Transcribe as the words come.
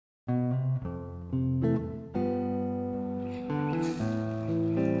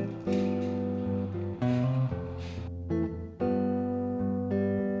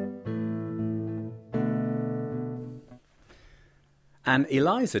An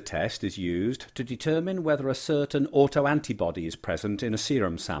ELISA test is used to determine whether a certain autoantibody is present in a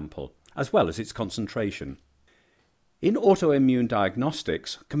serum sample, as well as its concentration. In autoimmune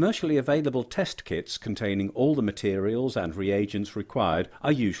diagnostics, commercially available test kits containing all the materials and reagents required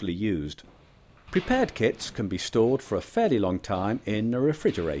are usually used. Prepared kits can be stored for a fairly long time in a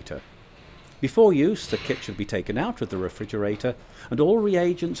refrigerator. Before use, the kit should be taken out of the refrigerator and all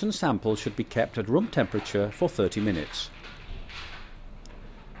reagents and samples should be kept at room temperature for 30 minutes.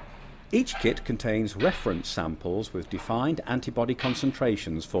 Each kit contains reference samples with defined antibody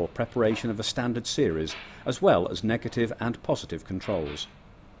concentrations for preparation of a standard series, as well as negative and positive controls.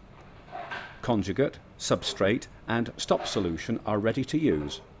 Conjugate, substrate and stop solution are ready to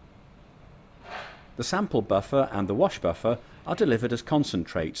use. The sample buffer and the wash buffer are delivered as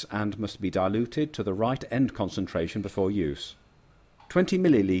concentrates and must be diluted to the right end concentration before use. 20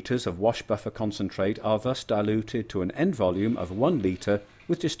 millilitres of wash buffer concentrate are thus diluted to an end volume of 1 litre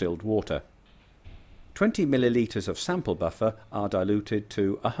with distilled water. 20 millilitres of sample buffer are diluted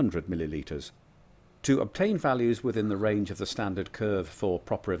to 100 millilitres. To obtain values within the range of the standard curve for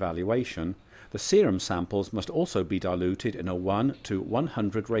proper evaluation, the serum samples must also be diluted in a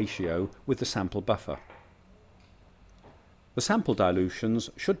 1:100 ratio with the sample buffer. The sample dilutions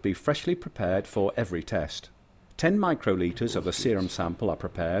should be freshly prepared for every test. 10 microlitres of the serum sample are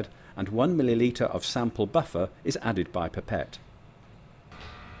prepared and 1 millilitre of sample buffer is added by pipette.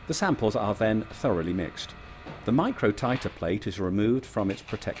 The samples are then thoroughly mixed. The microtiter plate is removed from its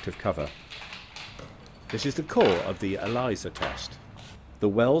protective cover. This is the core of the ELISA test. The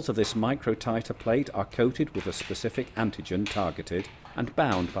wells of this microtiter plate are coated with a specific antigen targeted and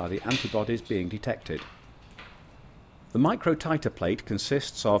bound by the antibodies being detected. The microtiter plate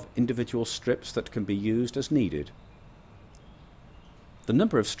consists of individual strips that can be used as needed. The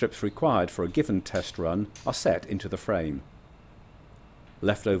number of strips required for a given test run are set into the frame.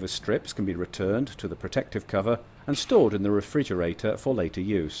 Leftover strips can be returned to the protective cover and stored in the refrigerator for later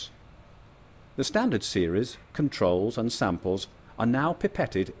use. The standard series, controls and samples are now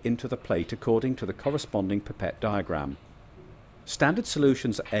pipetted into the plate according to the corresponding pipette diagram. Standard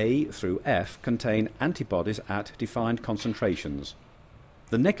solutions A through F contain antibodies at defined concentrations.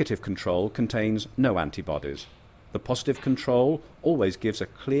 The negative control contains no antibodies. The positive control always gives a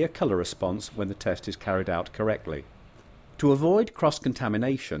clear colour response when the test is carried out correctly. To avoid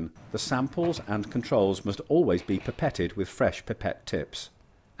cross-contamination, the samples and controls must always be pipetted with fresh pipette tips.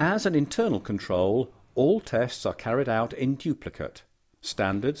 As an internal control, all tests are carried out in duplicate.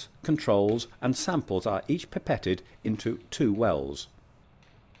 Standards, controls and samples are each pipetted into 2 wells.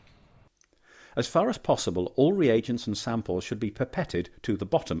 As far as possible, all reagents and samples should be pipetted to the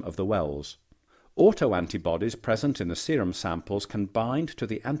bottom of the wells. Autoantibodies present in the serum samples can bind to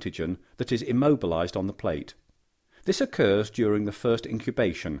the antigen that is immobilized on the plate. This occurs during the first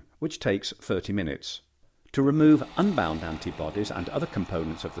incubation, which takes 30 minutes. To remove unbound antibodies and other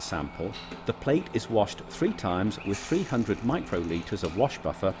components of the sample, the plate is washed 3 times with 300 microlitres of wash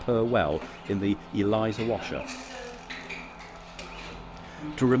buffer per well in the ELISA washer.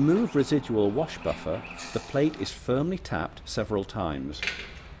 To remove residual wash buffer, the plate is firmly tapped several times.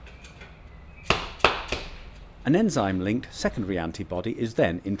 An enzyme-linked secondary antibody is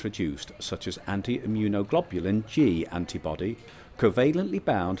then introduced, such as anti-immunoglobulin G antibody, covalently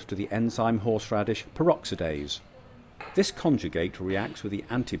bound to the enzyme horseradish peroxidase. This conjugate reacts with the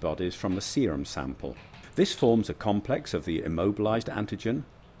antibodies from the serum sample. This forms a complex of the immobilized antigen,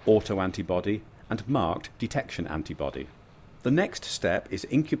 autoantibody and marked detection antibody. The next step is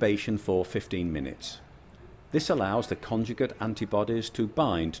incubation for 15 minutes. This allows the conjugate antibodies to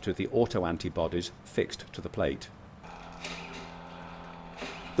bind to the autoantibodies fixed to the plate.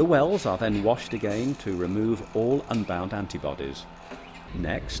 The wells are then washed again to remove all unbound antibodies.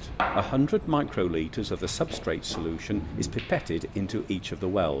 Next, 100 microlitres of the substrate solution is pipetted into each of the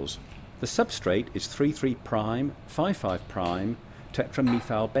wells. The substrate is 3,3'5,5'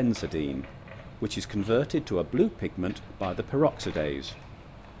 tetramethylbenzidine, which is converted to a blue pigment by the peroxidase.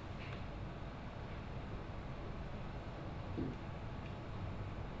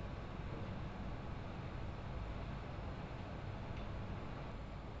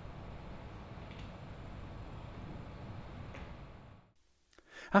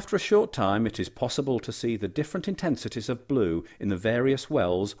 After a short time it is possible to see the different intensities of blue in the various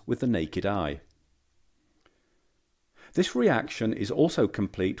wells with the naked eye. This reaction is also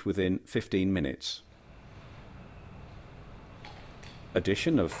complete within 15 minutes.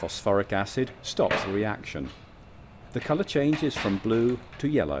 Addition of phosphoric acid stops the reaction. The colour changes from blue to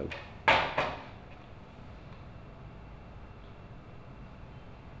yellow.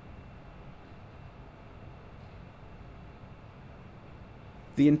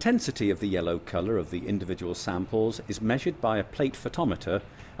 The intensity of the yellow colour of the individual samples is measured by a plate photometer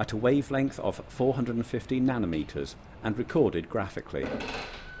at a wavelength of 450 nanometers and recorded graphically.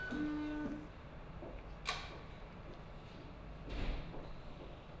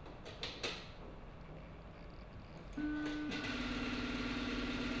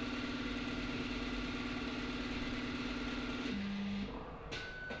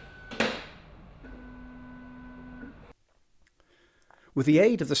 With the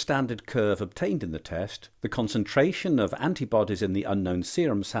aid of the standard curve obtained in the test, the concentration of antibodies in the unknown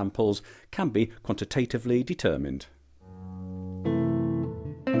serum samples can be quantitatively determined.